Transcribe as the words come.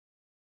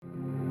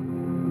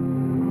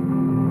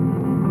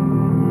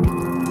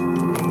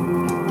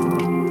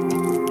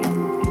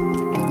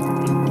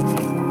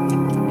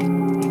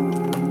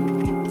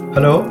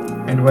Hello,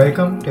 and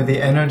welcome to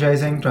the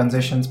Energizing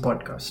Transitions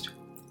podcast.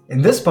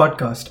 In this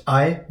podcast,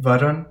 I,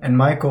 Varun, and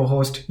my co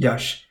host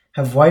Yash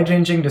have wide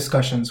ranging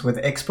discussions with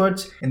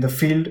experts in the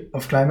field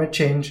of climate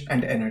change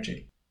and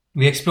energy.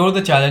 We explore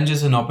the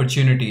challenges and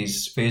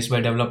opportunities faced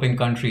by developing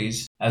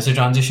countries as they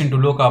transition to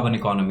low carbon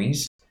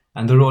economies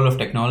and the role of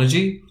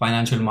technology,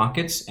 financial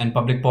markets, and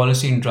public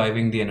policy in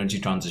driving the energy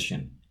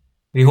transition.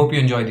 We hope you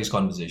enjoy these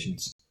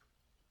conversations.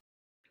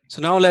 So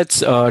now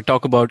let's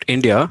talk about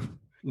India,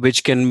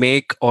 which can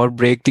make or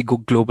break the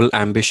global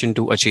ambition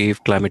to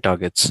achieve climate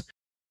targets.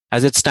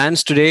 As it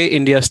stands today,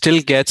 India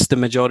still gets the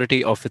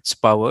majority of its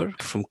power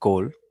from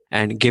coal.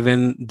 And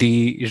given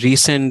the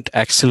recent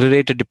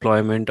accelerated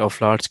deployment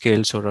of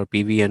large-scale solar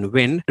PV and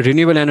wind,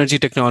 renewable energy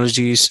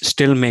technologies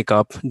still make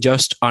up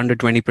just under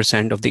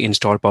 20% of the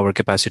installed power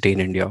capacity in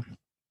India,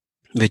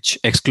 which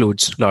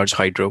excludes large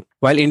hydro.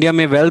 While India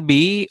may well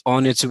be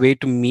on its way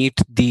to meet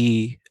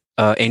the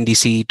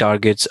NDC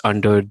targets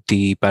under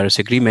the Paris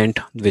Agreement,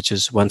 which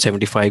is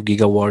 175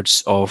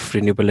 gigawatts of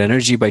renewable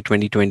energy by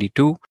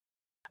 2022.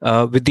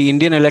 With the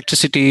Indian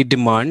electricity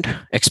demand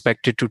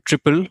expected to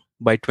triple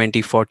by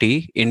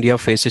 2040, India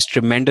faces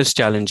tremendous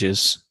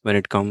challenges when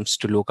it comes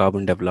to low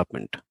carbon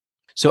development.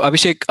 So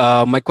Abhishek,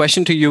 my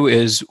question to you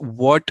is,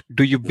 what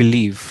do you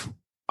believe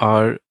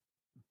are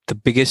the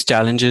biggest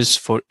challenges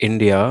for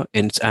India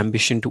in its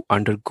ambition to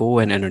undergo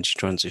an energy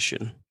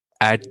transition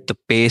at the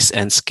pace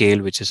and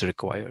scale which is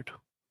required?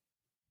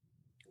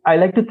 I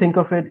like to think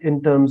of it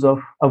in terms of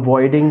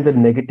avoiding the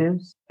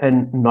negatives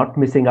and not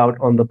missing out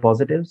on the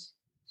positives.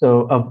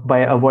 So by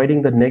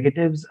avoiding the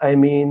negatives, I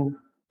mean,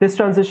 this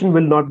transition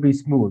will not be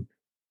smooth.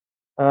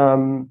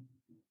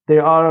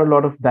 There are a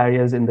lot of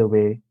barriers in the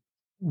way.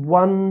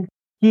 One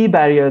key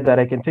barrier that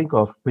I can think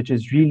of, which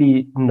is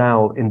really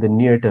now in the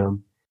near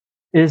term,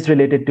 is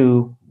related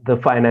to the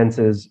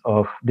finances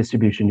of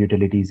distribution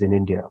utilities in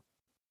India.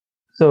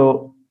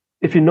 So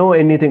if you know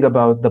anything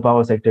about the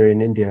power sector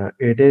in India,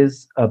 it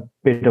is a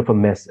bit of a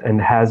mess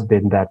and has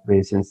been that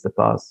way since the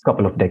past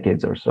couple of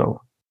decades or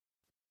so.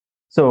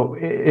 So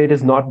it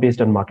is not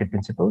based on market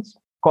principles.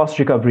 Cost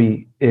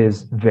recovery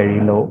is very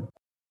low.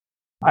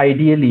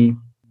 Ideally,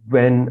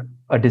 when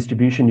a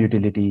distribution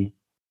utility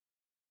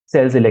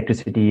sells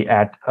electricity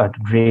at a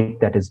rate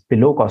that is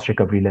below cost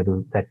recovery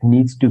level, that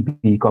needs to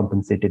be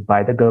compensated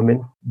by the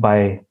government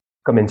by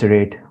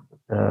commensurate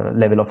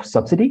level of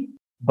subsidy.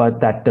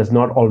 But that does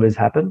not always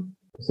happen.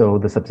 So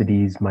the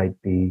subsidies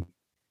might be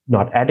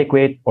not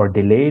adequate or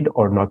delayed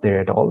or not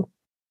there at all.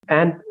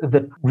 And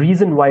the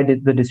reason why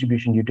the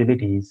distribution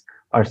utilities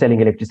are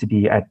selling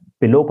electricity at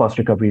below cost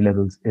recovery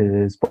levels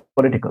is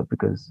political,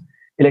 because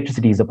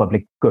electricity is a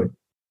public good.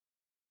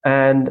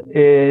 And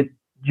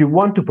you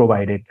want to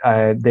provide it.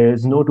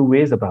 There's no two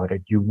ways about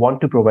it. You want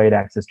to provide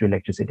access to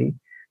electricity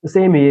the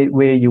same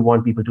way you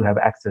want people to have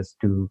access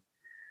to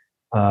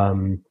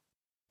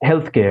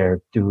healthcare,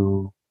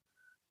 to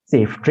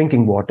safe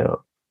drinking water,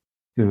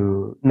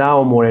 to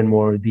now more and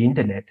more the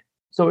internet.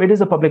 So it is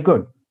a public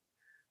good.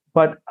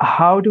 But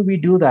how do we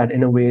do that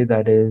in a way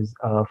that is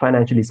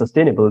financially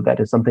sustainable? That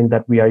is something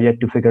that we are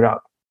yet to figure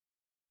out.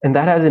 And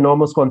that has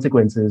enormous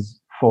consequences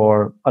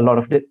for a lot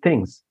of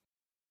things.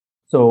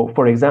 So,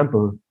 for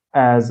example,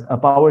 as a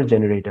power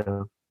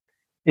generator,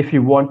 if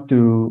you want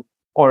to,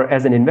 or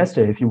as an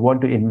investor, if you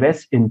want to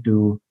invest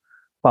into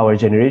power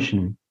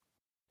generation,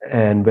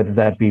 and whether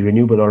that be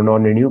renewable or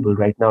non-renewable,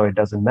 right now it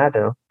doesn't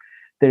matter,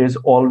 there is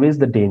always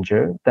the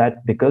danger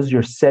that because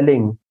you're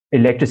selling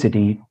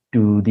electricity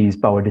to these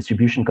power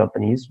distribution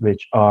companies,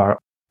 which are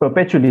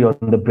perpetually on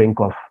the brink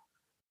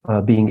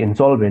of being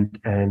insolvent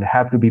and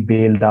have to be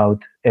bailed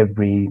out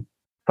every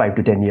 5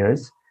 to 10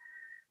 years,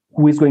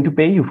 who is going to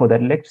pay you for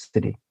that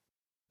electricity?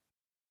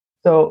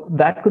 So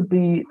that could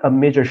be a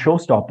major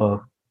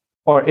showstopper,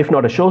 or if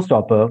not a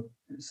showstopper,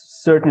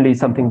 certainly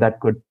something that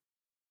could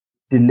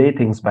delay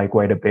things by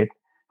quite a bit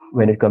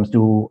when it comes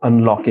to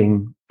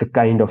unlocking the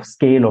kind of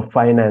scale of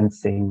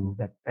financing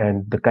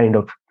and the kind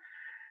of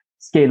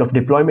scale of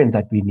deployment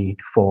that we need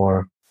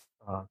for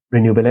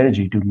renewable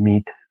energy to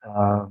meet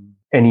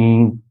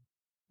any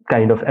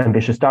kind of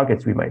ambitious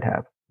targets we might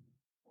have.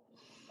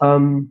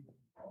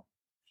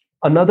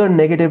 Another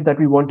negative that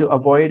we want to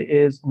avoid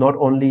is not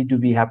only do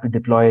we have to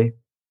deploy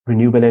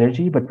renewable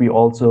energy, but we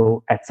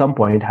also at some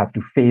point have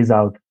to phase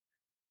out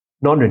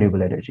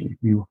non-renewable energy.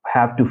 We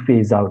have to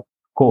phase out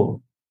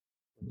coal,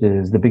 which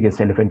is the biggest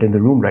elephant in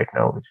the room right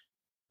now, which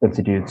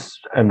constitutes,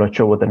 I'm not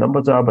sure what the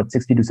numbers are, but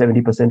 60 to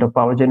 70% of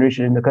power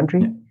generation in the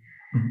country.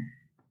 Mm-hmm.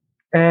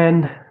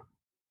 And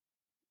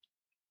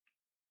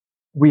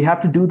we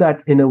have to do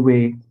that in a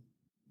way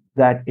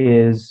that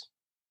is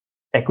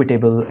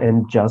equitable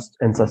and just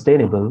and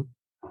sustainable,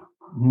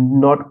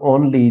 not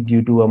only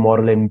due to a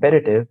moral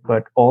imperative,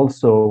 but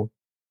also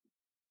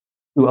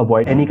to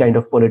avoid any kind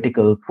of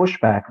political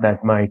pushback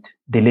that might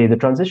delay the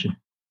transition.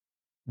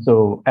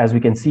 So as we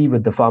can see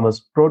with the farmers'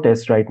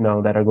 protests right now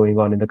that are going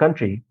on in the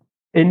country,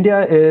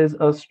 India is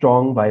a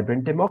strong,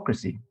 vibrant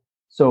democracy.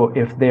 So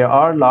if there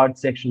are large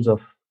sections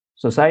of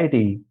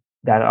society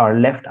that are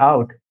left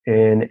out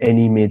in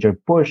any major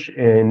push,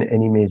 in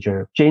any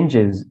major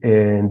changes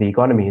in the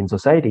economy, in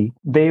society,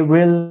 they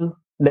will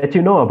let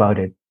you know about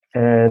it.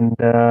 And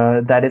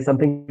that is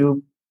something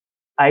you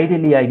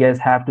ideally, I guess,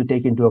 have to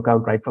take into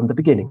account right from the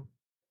beginning.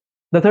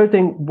 The third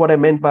thing, what I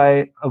meant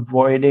by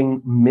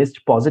avoiding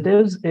missed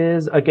positives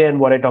is, again,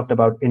 what I talked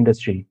about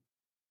industry.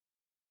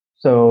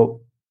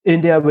 So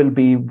India will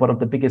be one of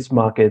the biggest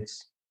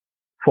markets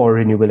for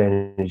renewable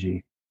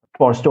energy,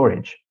 for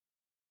storage.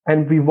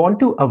 And we want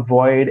to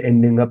avoid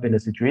ending up in a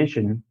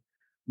situation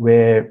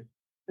where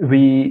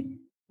we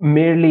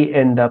merely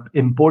end up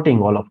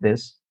importing all of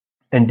this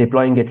and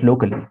deploying it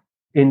locally.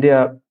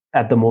 India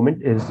at the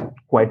moment is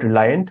quite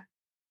reliant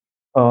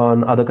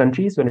on other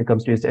countries when it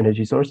comes to its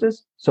energy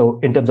sources. So,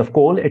 in terms of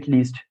coal, at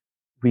least,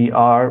 we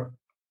are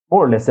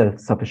more or less self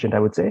sufficient, I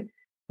would say.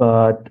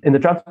 But in the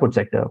transport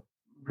sector,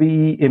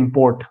 we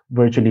import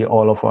virtually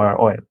all of our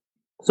oil.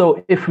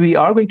 So, if we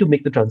are going to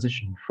make the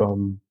transition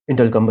from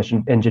internal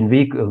combustion engine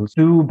vehicles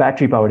to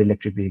battery powered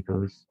electric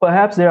vehicles,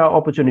 perhaps there are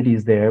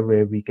opportunities there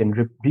where we can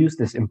reduce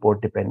this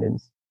import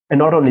dependence. And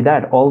not only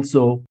that,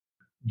 also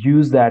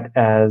use that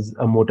as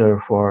a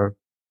motor for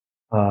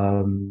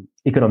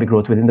economic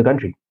growth within the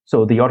country.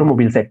 So the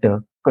automobile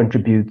sector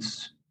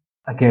contributes,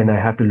 again, I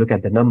have to look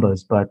at the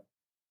numbers, but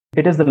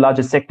it is the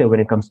largest sector when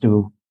it comes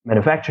to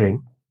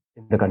manufacturing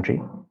in the country.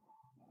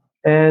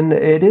 And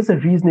it is a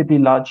reasonably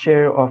large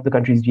share of the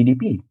country's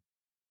GDP.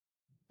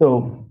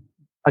 So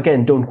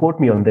again, don't quote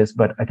me on this,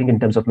 but I think in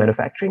terms of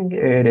manufacturing,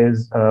 it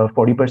is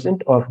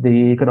 40% of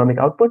the economic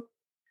output.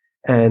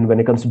 And when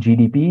it comes to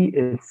GDP,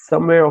 it's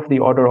somewhere of the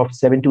order of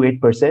 7 to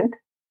 8%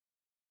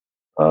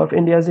 of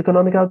India's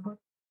economic output.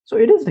 So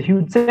it is a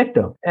huge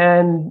sector,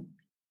 and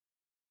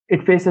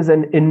it faces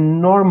an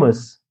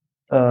enormous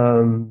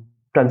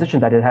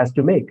transition that it has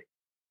to make.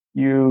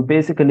 You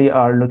basically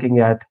are looking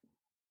at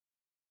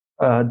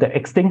the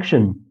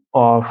extinction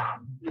of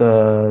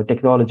the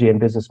technology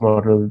and business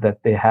model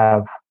that they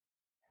have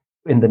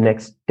in the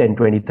next 10,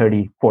 20,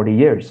 30, 40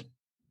 years.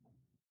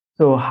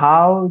 So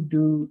how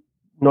do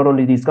not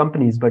only these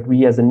companies, but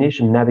we as a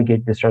nation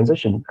navigate this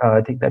transition? I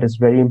think that is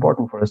very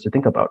important for us to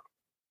think about.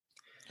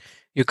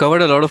 You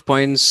covered a lot of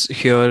points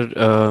here,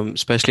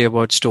 especially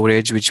about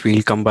storage, which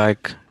we'll come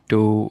back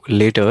to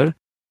later,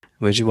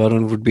 which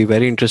Varun would be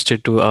very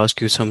interested to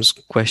ask you some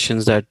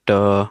questions that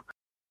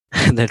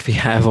that we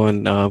have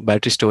on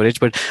battery storage.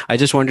 But I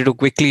just wanted to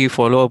quickly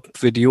follow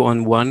up with you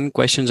on one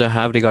questions I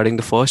have regarding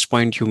the first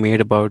point you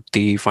made about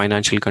the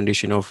financial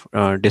condition of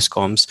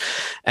DISCOMs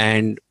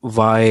and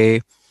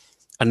why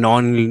a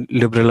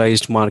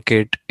non-liberalized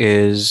market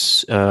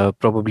is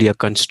probably a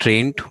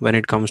constraint when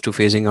it comes to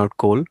phasing out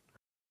coal.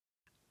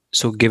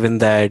 So given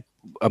that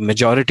a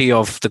majority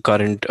of the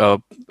current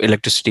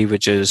electricity,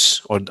 which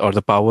is or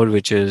the power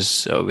which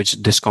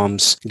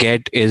DISCOMs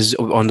get, is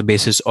on the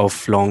basis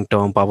of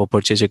long-term power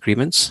purchase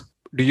agreements,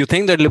 do you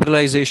think that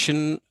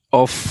liberalization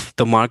of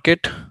the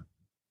market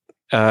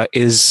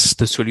is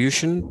the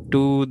solution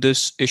to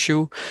this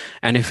issue?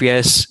 And if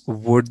yes,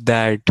 would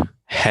that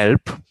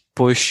help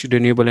push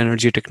renewable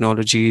energy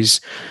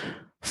technologies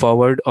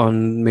forward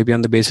on maybe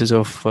on the basis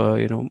of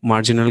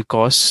marginal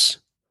costs?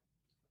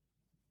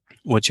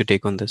 What's your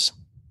take on this?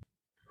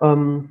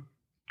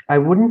 I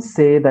wouldn't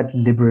say that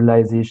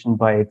liberalization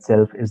by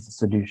itself is the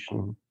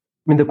solution.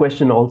 I mean, the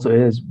question also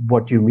is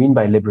what you mean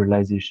by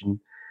liberalization.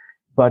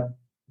 But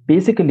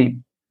basically,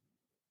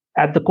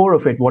 at the core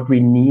of it, what we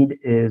need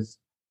is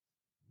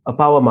a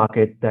power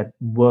market that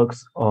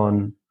works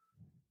on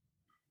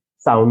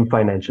sound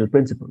financial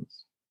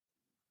principles.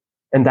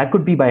 And that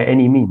could be by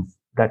any means.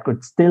 That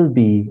could still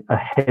be a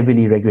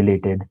heavily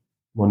regulated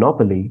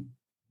monopoly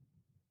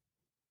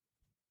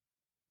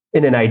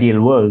in an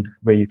ideal world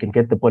where you can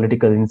get the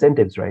political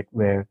incentives right,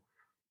 where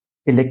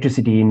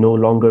electricity no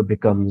longer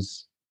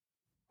becomes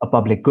a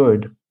public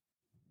good,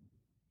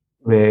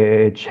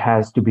 which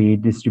has to be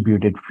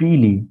distributed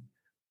freely.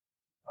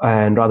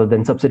 And rather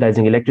than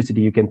subsidizing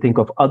electricity, you can think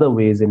of other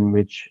ways in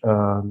which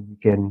you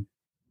can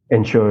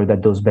ensure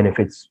that those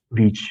benefits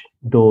reach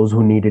those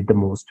who need it the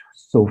most.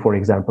 So, for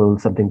example,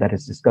 something that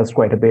is discussed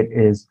quite a bit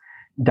is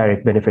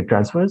direct benefit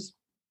transfers,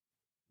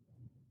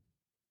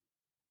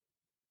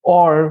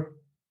 or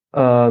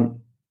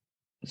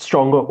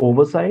stronger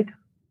oversight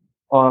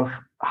of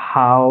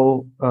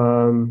how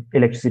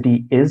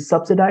electricity is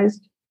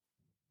subsidized.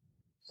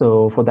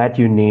 So for that,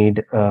 you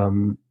need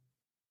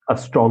a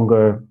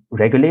stronger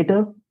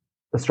regulator,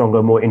 a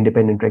stronger, more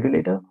independent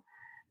regulator,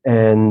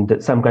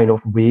 and some kind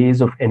of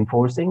ways of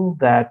enforcing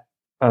that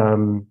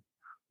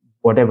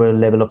whatever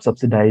level of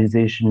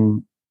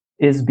subsidization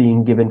is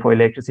being given for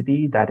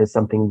electricity, that is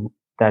something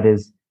that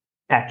is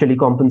actually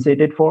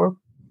compensated for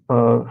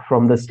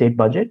from the state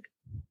budget.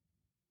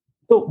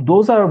 So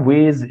those are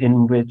ways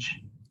in which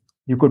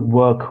you could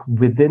work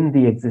within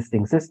the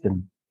existing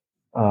system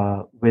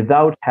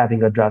without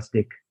having a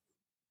drastic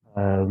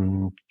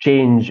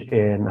change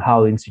in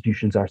how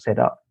institutions are set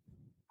up.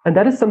 And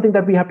that is something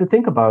that we have to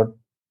think about,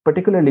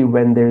 particularly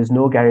when there is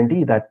no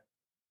guarantee that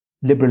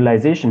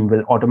liberalization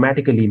will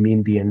automatically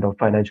mean the end of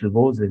financial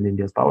woes in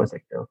India's power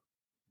sector.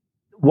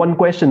 one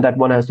question that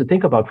one has to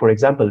think about, for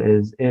example,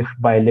 is if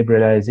by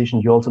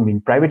liberalization you also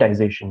mean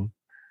privatization,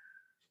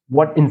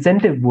 what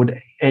incentive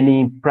would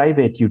any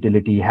private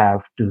utility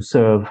have to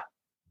serve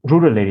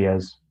rural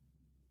areas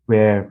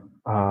where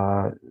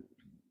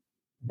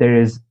there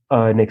is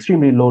an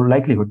extremely low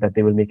likelihood that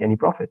they will make any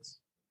profits?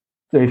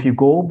 So if you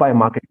go by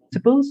market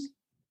principles,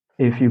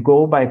 if you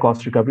go by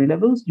cost recovery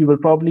levels, you will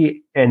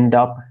probably end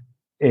up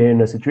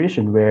in a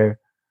situation where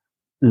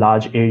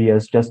large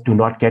areas just do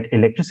not get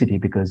electricity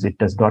because it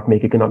does not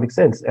make economic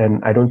sense.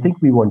 And I don't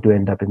think we want to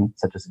end up in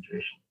such a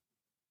situation.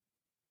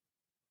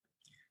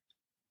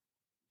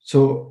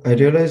 So I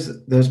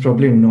realize there's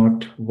probably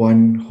not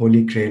one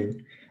holy grail,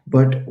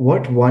 but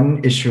what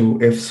one issue,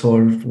 if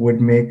solved,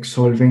 would make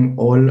solving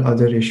all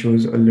other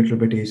issues a little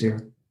bit easier?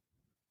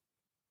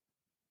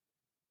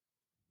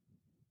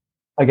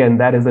 Again,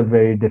 that is a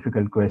very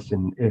difficult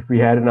question. If we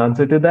had an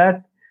answer to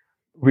that,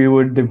 we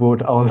would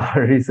devote all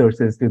our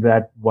resources to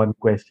that one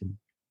question.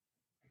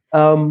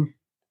 The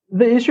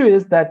issue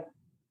is that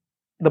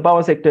the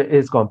power sector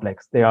is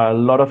complex. There are a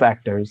lot of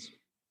actors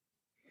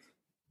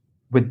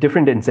with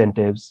different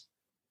incentives.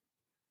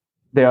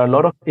 There are a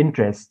lot of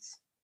interests,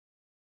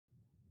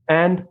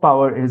 and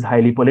power is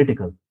highly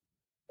political.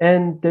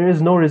 And there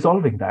is no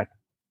resolving that.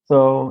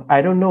 So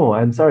I don't know.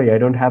 I'm sorry, I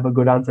don't have a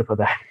good answer for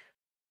that.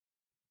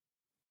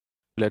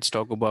 Let's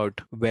talk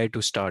about where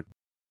to start.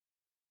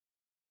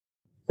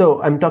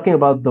 So I'm talking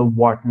about the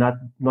what, not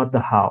the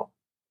how.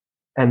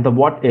 And the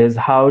what is,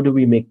 how do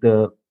we make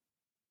the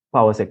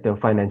power sector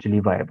financially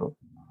viable?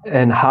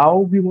 And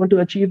how we want to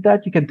achieve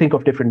that, you can think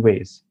of different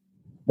ways.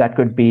 That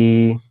could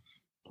be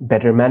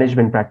better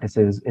management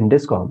practices in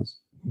DISCOMs,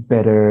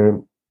 better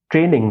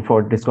training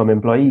for DISCOM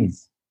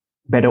employees,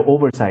 better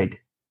oversight,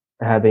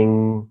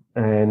 having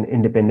an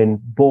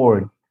independent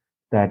board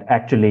that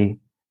actually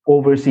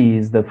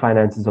oversees the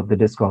finances of the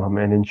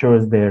DISCOM and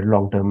ensures their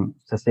long-term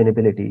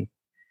sustainability.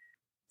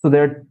 So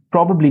there are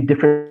probably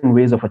different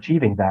ways of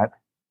achieving that.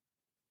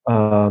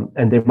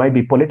 And there might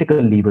be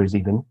political levers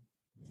even.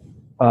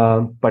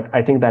 But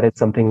I think that is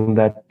something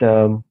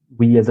that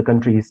we as a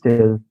country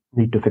still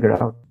need to figure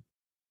out.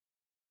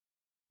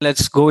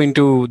 Let's go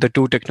into the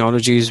two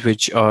technologies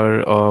which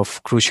are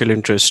of crucial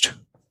interest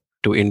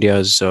to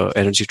India's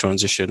energy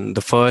transition.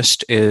 The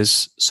first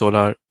is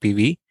solar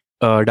PV.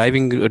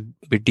 Diving a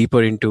bit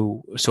deeper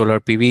into solar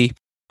PV,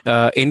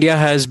 India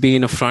has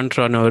been a front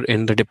runner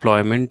in the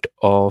deployment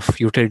of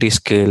utility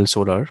scale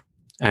solar.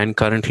 And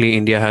currently,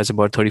 India has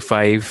about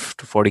 35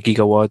 to 40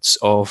 gigawatts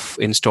of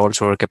installed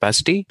solar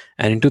capacity.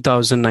 And in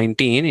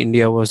 2019,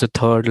 India was the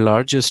third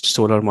largest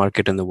solar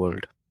market in the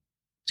world.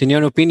 So in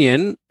your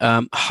opinion,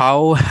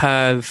 how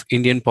have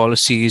Indian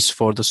policies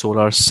for the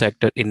solar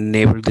sector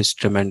enabled this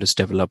tremendous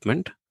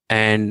development?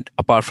 And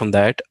apart from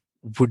that,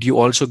 would you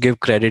also give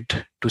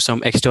credit to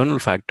some external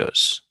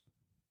factors?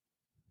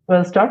 Well,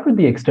 I'll start with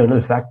the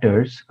external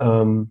factors.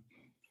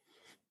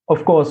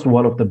 Of course,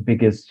 one of the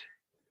biggest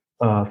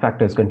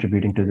factors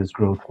contributing to this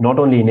growth, not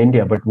only in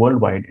India, but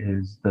worldwide,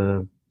 is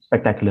the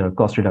spectacular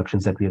cost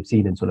reductions that we have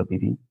seen in solar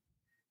PV.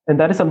 And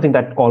that is something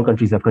that all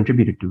countries have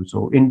contributed to.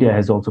 So India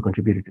has also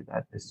contributed to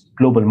that. This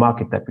global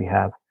market that we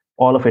have,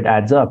 all of it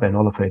adds up, and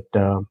all of it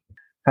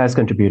has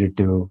contributed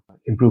to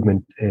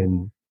improvement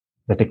in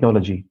the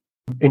technology.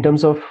 In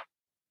terms of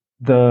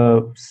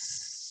the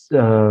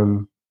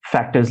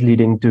factors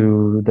leading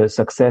to the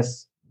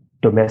success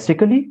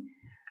domestically,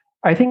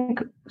 I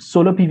think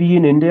solar PV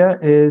in India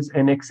is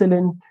an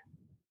excellent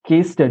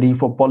case study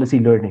for policy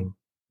learning.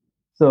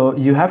 So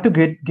you have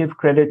to give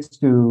credits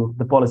to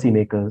the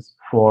policymakers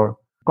for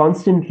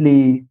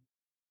constantly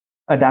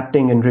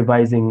adapting and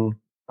revising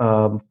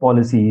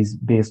policies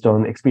based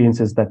on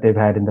experiences that they've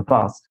had in the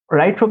past.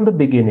 Right from the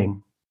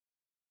beginning,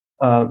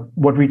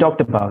 what we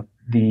talked about,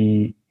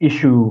 the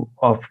issue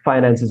of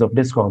finances of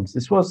DISCOMs,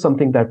 this was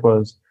something that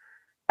was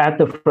at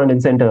the front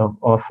and center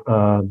of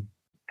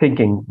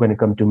thinking when it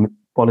comes to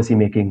policy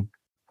making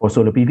for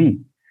solar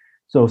PV.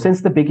 So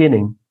since the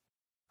beginning,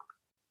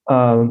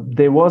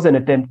 there was an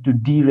attempt to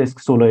de-risk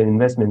solar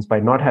investments by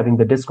not having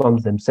the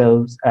DISCOMs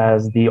themselves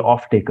as the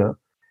off-taker,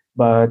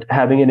 but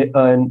having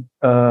an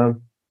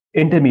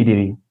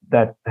intermediary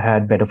that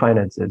had better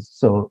finances.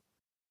 So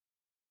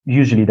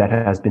usually that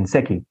has been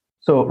SECI.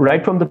 So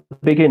right from the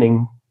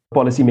beginning,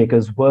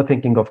 policymakers were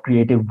thinking of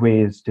creative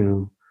ways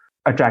to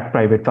attract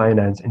private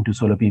finance into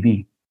solar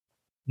PV.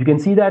 You can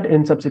see that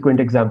in subsequent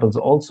examples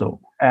also,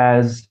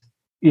 as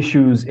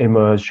issues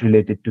emerged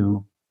related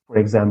to, for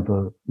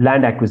example,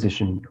 land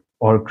acquisition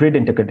or grid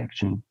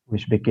interconnection,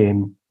 which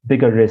became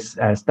bigger risks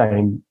as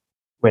time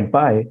went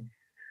by.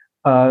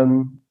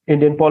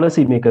 Indian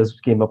policymakers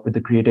came up with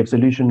the creative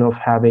solution of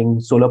having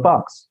solar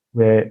parks,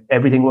 where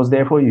everything was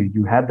there for you.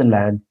 You had the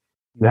land,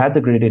 you had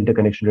the grid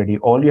interconnection ready.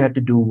 All you had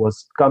to do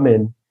was come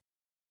in,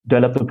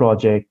 develop the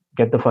project,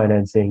 get the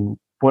financing,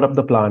 put up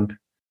the plant,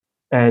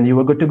 and you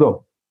were good to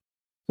go.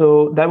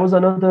 So that was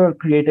another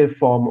creative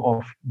form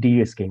of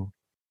de-risking.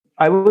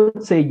 I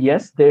would say,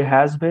 yes, there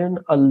has been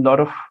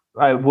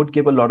I would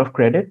give a lot of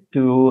credit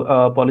to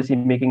policy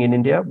making in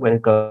India when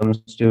it comes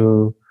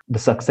to the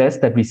success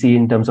that we see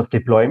in terms of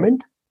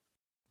deployment.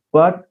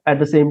 But at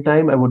the same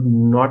time, I would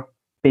not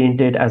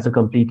paint it as a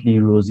completely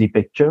rosy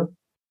picture.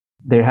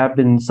 There have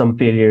been some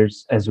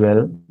failures as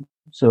well.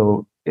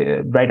 So,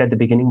 right at the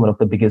beginning, one of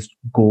the biggest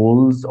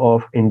goals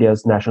of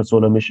India's national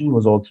solar mission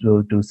was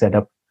also to set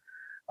up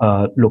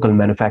local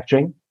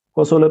manufacturing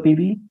for solar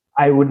PV.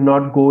 I would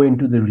not go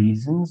into the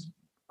reasons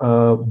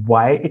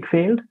why it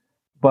failed,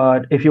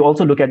 but if you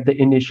also look at the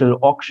initial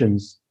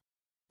auctions,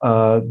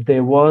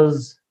 there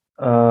was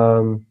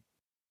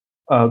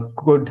a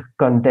good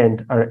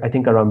content, I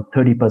think around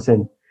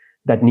 30%,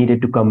 that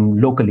needed to come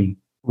locally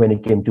when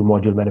it came to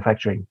module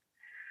manufacturing,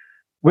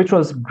 which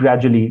was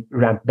gradually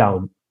ramped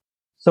down.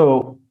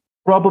 So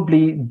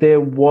probably there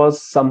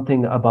was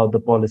something about the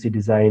policy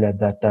design at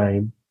that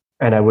time,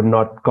 and I would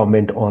not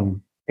comment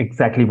on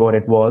exactly what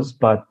it was,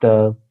 but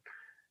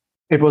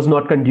it was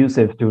not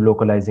conducive to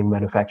localizing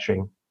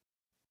manufacturing,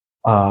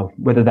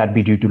 whether that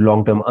be due to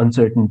long-term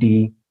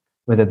uncertainty,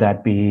 whether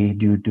that be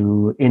due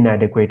to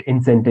inadequate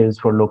incentives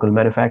for local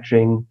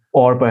manufacturing,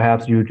 or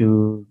perhaps due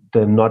to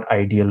the not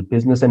ideal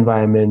business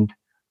environment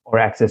or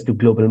access to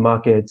global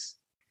markets,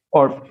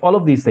 or all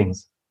of these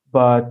things.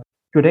 But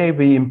today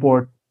we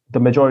import the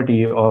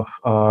majority of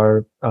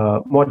our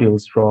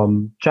modules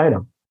from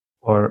China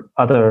or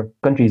other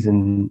countries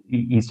in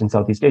East and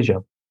Southeast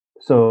Asia.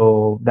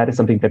 So that is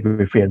something that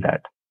we failed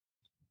at.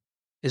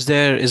 Is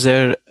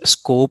there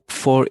scope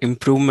for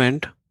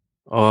improvement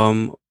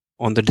on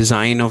the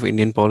design of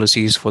Indian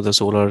policies for the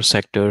solar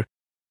sector?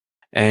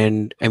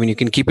 And I mean, you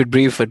can keep it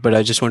brief, but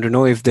I just want to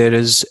know if there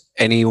is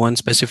any one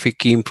specific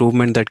key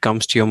improvement that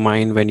comes to your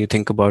mind when you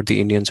think about the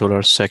Indian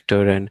solar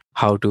sector and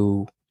how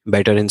to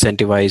better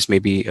incentivize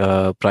maybe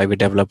private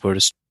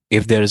developers.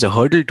 If there is a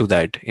hurdle to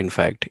that, in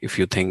fact, if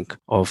you think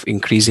of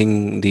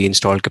increasing the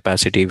installed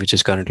capacity, which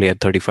is currently at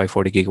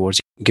 35-40 gigawatts,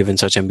 given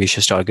such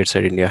ambitious targets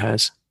that India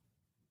has.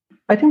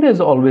 I think there's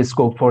always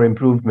scope for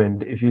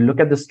improvement. If you look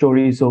at the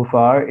story so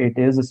far, it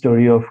is a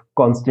story of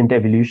constant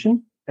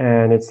evolution,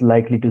 and it's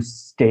likely to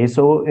stay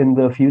so in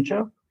the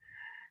future.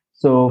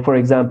 So, for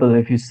example,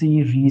 if you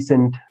see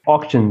recent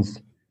auctions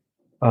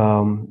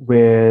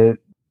where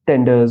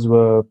tenders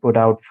were put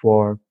out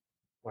for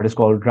what is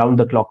called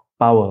round-the-clock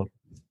power,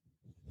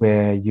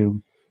 where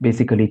you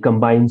basically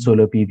combine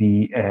solar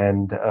PV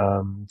and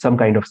some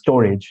kind of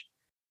storage,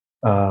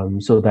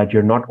 so that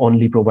you're not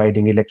only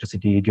providing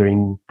electricity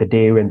during the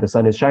day when the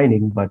sun is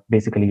shining, but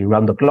basically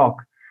around the clock.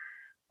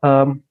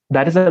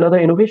 That is another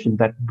innovation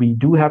that we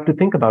do have to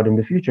think about in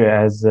the future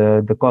as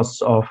the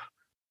costs of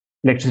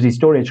electricity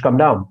storage come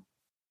down.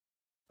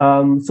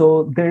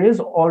 So there is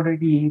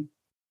already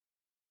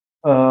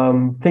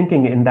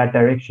thinking in that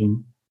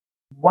direction.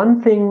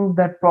 One thing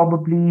that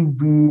probably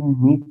we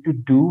need to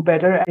do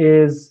better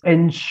is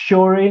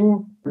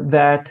ensuring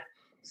that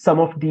some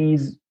of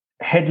these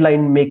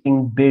headline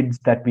making bids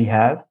that we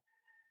have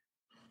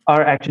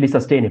are actually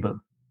sustainable.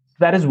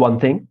 That is one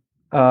thing.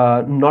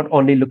 Not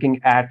only looking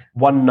at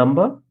one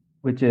number,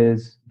 which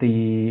is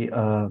the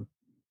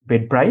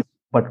bid price,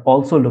 but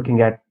also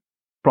looking at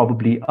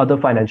probably other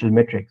financial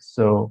metrics.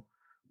 So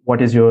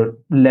what is your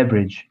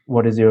leverage?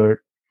 What is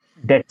your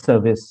debt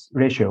service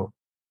ratio?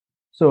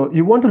 So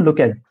you want to look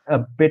at a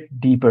bit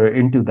deeper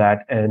into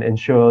that and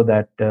ensure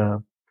that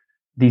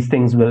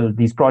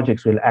these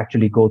projects will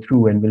actually go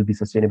through and will be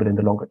sustainable in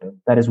the longer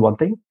term. That is one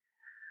thing.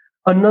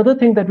 Another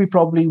thing that we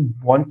probably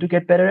want to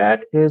get better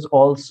at is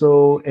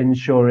also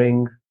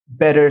ensuring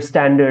better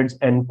standards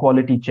and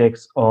quality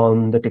checks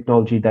on the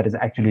technology that is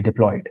actually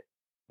deployed.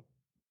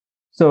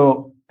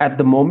 So at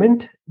the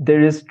moment,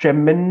 there is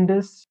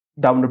tremendous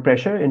downward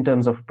pressure in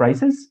terms of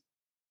prices,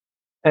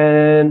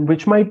 and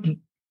which might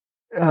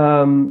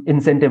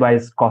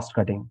incentivize cost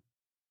cutting.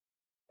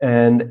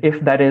 And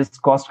if that is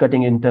cost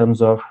cutting in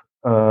terms of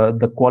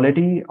the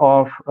quality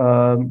of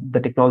the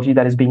technology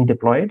that is being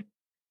deployed,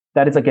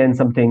 that is again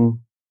something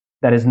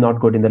that is not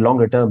good in the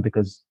longer term,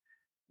 because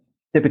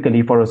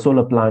typically for a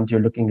solar plant, you're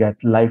looking at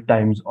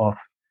lifetimes of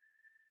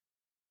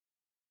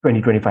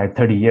 20, 25,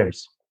 30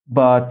 years.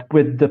 But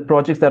with the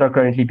projects that are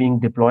currently being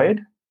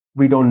deployed,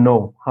 we don't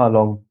know how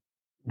long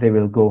they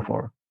will go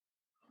for.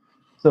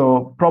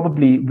 So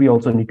probably we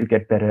also need to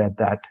get better at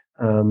that.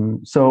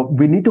 So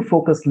we need to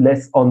focus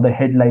less on the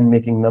headline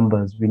making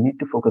numbers. We need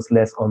to focus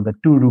less on the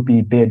 2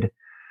 rupee bid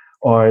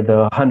or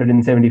the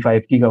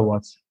 175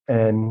 gigawatts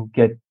and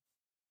get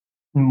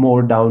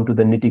more down to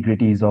the nitty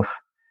gritties of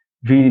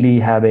really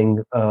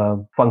having a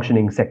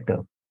functioning sector.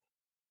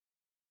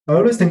 I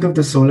always think of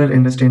the solar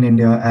industry in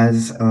India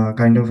as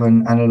kind of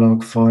an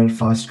analog for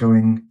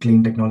fast-growing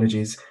clean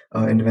technologies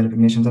in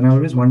developing nations. And I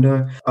always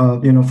wonder,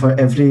 for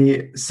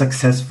every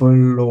successful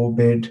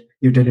low-bid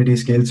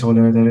utility-scale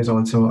solar, there is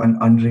also an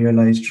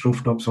unrealized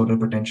rooftop solar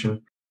potential.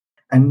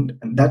 And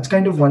that's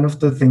kind of one of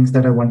the things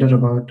that I wonder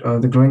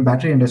about the growing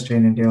battery industry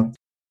in India.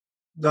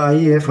 The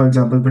IEA, for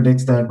example,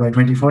 predicts that by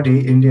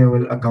 2040, India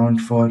will account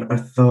for a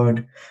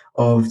third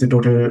of the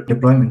total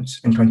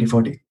deployments in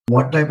 2040.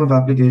 What type of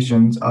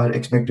applications are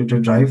expected to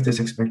drive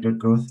this expected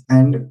growth?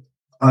 And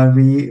are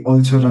we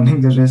also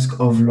running the risk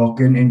of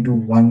lock-in into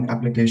one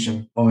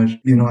application, or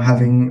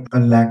having a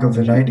lack of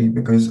variety?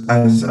 Because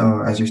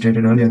as you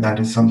stated earlier, that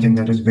is something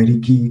that is very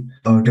key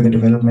to the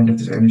development of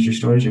this energy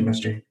storage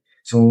industry.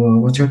 So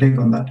what's your take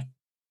on that?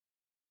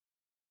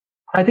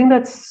 I think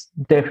that's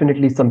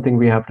definitely something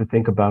we have to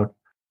think about.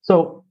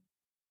 So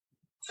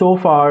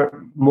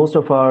far, most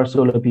of our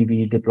solar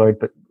PV deployed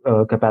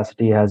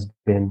capacity has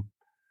been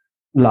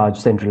large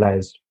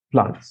centralized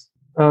plants,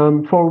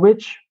 for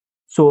which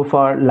so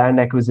far land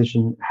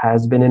acquisition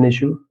has been an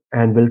issue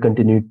and will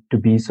continue to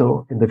be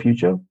so in the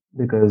future,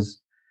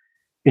 because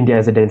India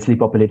is a densely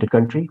populated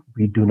country.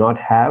 We do not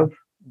have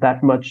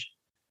that much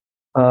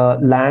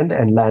land,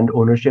 and land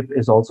ownership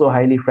is also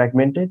highly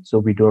fragmented. So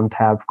we don't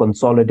have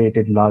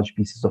consolidated large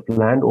pieces of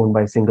land owned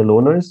by single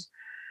owners.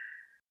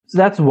 So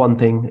that's one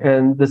thing.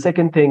 And the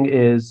second thing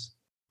is,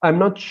 I'm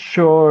not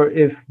sure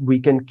if we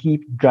can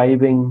keep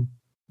driving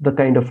the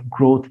kind of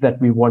growth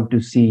that we want to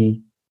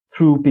see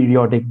through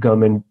periodic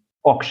government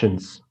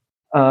auctions.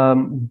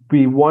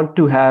 We want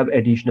to have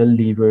additional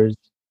levers,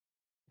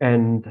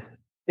 and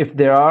if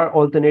there are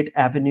alternate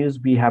avenues,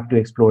 we have to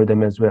explore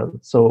them as well.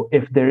 So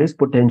if there is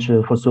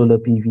potential for solar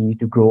PV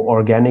to grow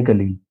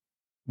organically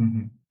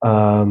in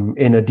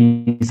a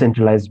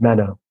decentralized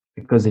manner,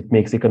 because it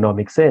makes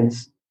economic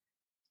sense,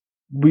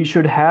 we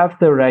should have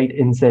the right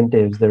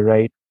incentives, the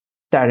right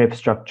tariff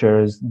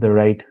structures, the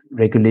right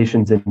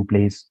regulations in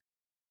place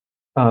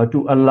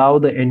to allow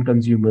the end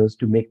consumers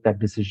to make that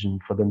decision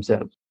for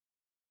themselves.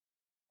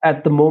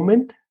 At the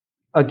moment,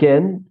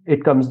 again,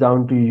 it comes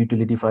down to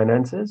utility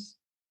finances,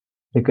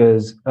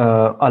 because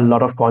a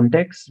lot of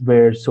contexts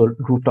where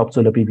rooftop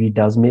solar PV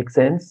does make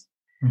sense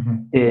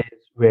is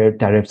where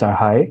tariffs are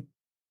high,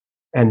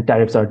 and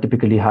tariffs are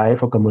typically high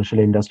for commercial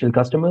and industrial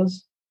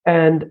customers.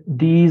 And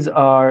these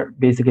are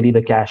basically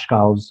the cash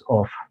cows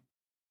of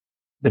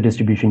the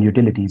distribution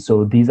utilities.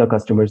 So these are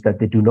customers that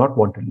they do not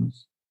want to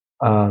lose.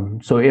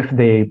 So if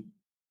they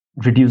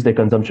reduce their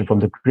consumption from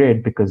the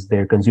grid because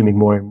they're consuming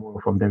more and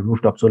more from their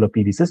rooftop solar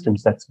PV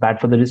systems, that's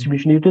bad for the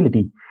distribution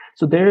utility.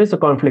 So there is a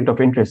conflict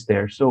of interest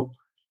there. So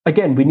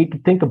again, we need to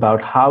think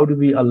about, how do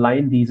we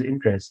align these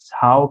interests?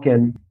 How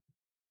can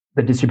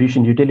the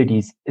distribution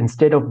utilities,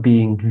 instead of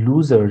being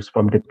losers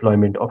from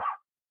deployment of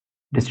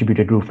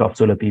distributed rooftop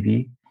solar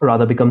PV,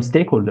 rather become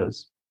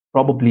stakeholders?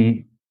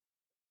 Probably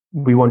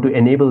we want to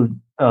enable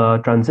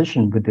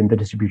transition within the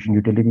distribution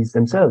utilities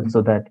themselves,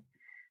 so that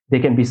they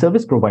can be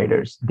service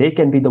providers. They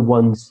can be the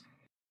ones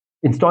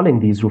installing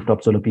these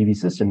rooftop solar PV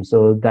systems.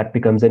 So that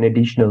becomes an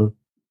additional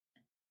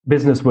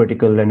business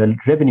vertical and a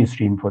revenue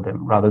stream for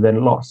them rather than a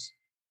loss.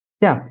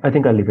 Yeah, I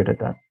think I'll leave it at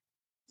that.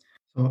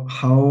 So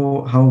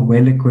how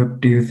well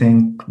equipped do you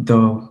think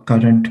the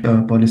current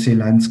policy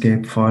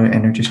landscape for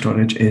energy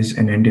storage is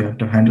in India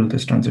to handle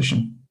this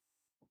transition?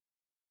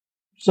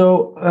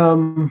 So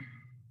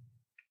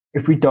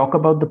if we talk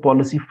about the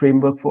policy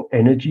framework for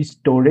energy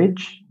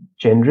storage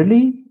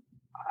generally,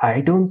 I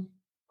don't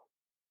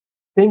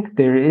think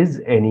there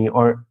is any,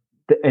 or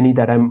any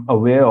that I'm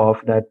aware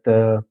of,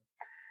 that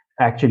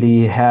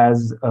actually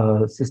has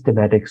a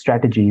systematic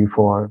strategy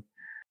for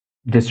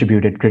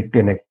distributed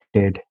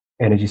grid-connected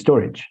energy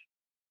storage.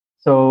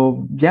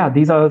 So yeah,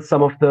 these are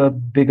some of the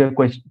bigger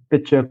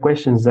picture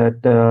questions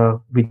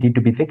that we need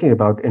to be thinking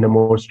about in a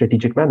more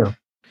strategic manner.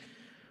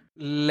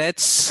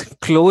 Let's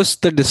close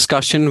the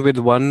discussion with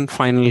one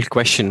final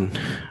question.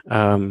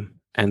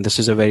 And this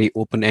is a very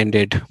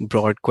open-ended,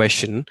 broad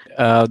question.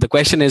 The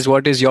question is,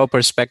 what is your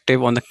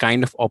perspective on the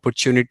kind of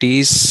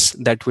opportunities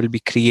that will be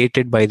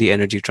created by the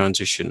energy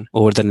transition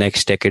over the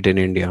next decade in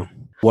India?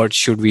 What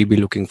should we be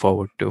looking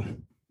forward to?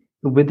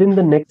 Within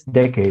the next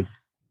decade,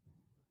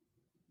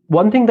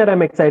 one thing that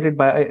I'm excited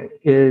by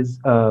is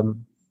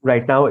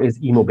right now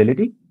is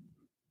e-mobility.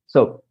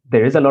 So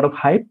there is a lot of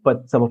hype,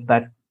 but some of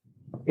that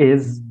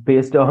is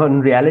based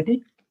on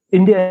reality.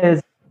 India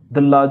is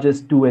the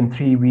largest 2- and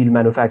 3-wheel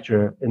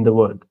manufacturer in the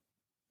world.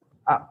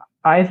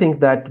 I think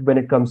that when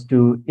it comes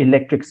to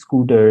electric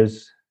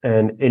scooters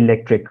and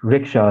electric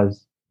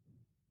rickshaws,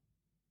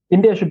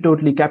 India should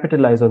totally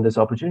capitalize on this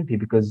opportunity,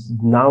 because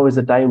now is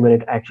a time when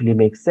it actually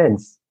makes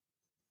sense.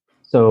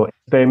 So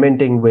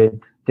experimenting with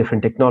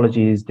different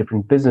technologies,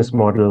 different business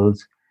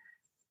models,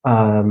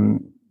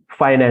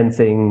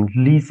 financing,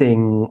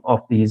 leasing of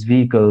these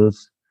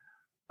vehicles,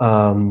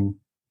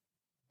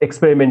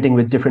 experimenting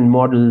with different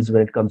models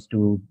when it comes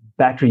to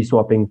battery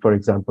swapping, for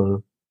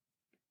example.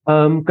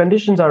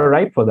 Conditions are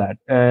ripe for that.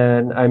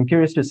 And I'm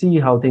curious to see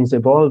how things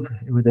evolve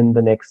within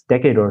the next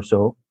decade or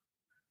so.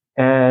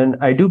 And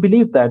I do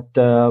believe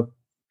that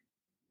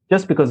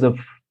just because of,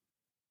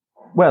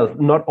 well,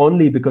 not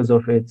only because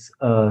of its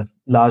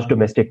large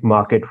domestic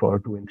market for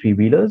 2- and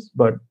 3-wheelers,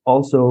 but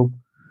also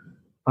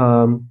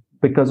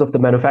because of the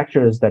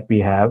manufacturers that we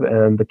have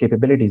and the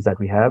capabilities that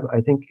we have,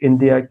 I think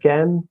India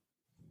can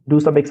do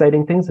some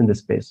exciting things in this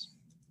space.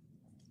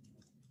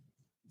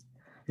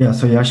 Yeah,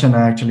 so Yash and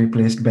I actually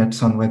placed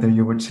bets on whether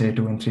you would say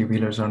 2- and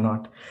 3-wheelers or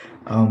not.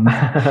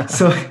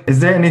 So is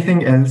there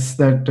anything else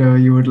that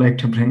you would like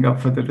to bring up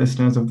for the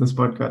listeners of this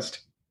podcast?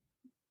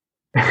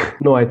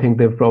 No, I think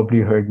they've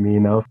probably heard me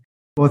enough.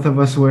 Both of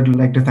us would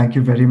like to thank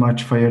you very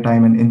much for your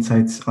time and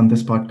insights on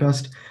this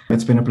podcast.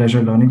 It's been a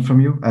pleasure learning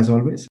from you, as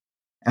always.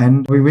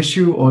 And we wish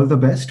you all the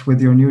best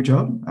with your new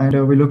job.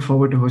 And we look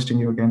forward to hosting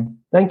you again.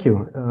 Thank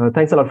you.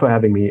 Thanks a lot for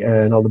having me,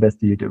 and all the best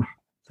to you too.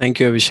 Thank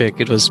you, Abhishek.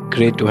 It was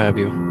great to have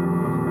you.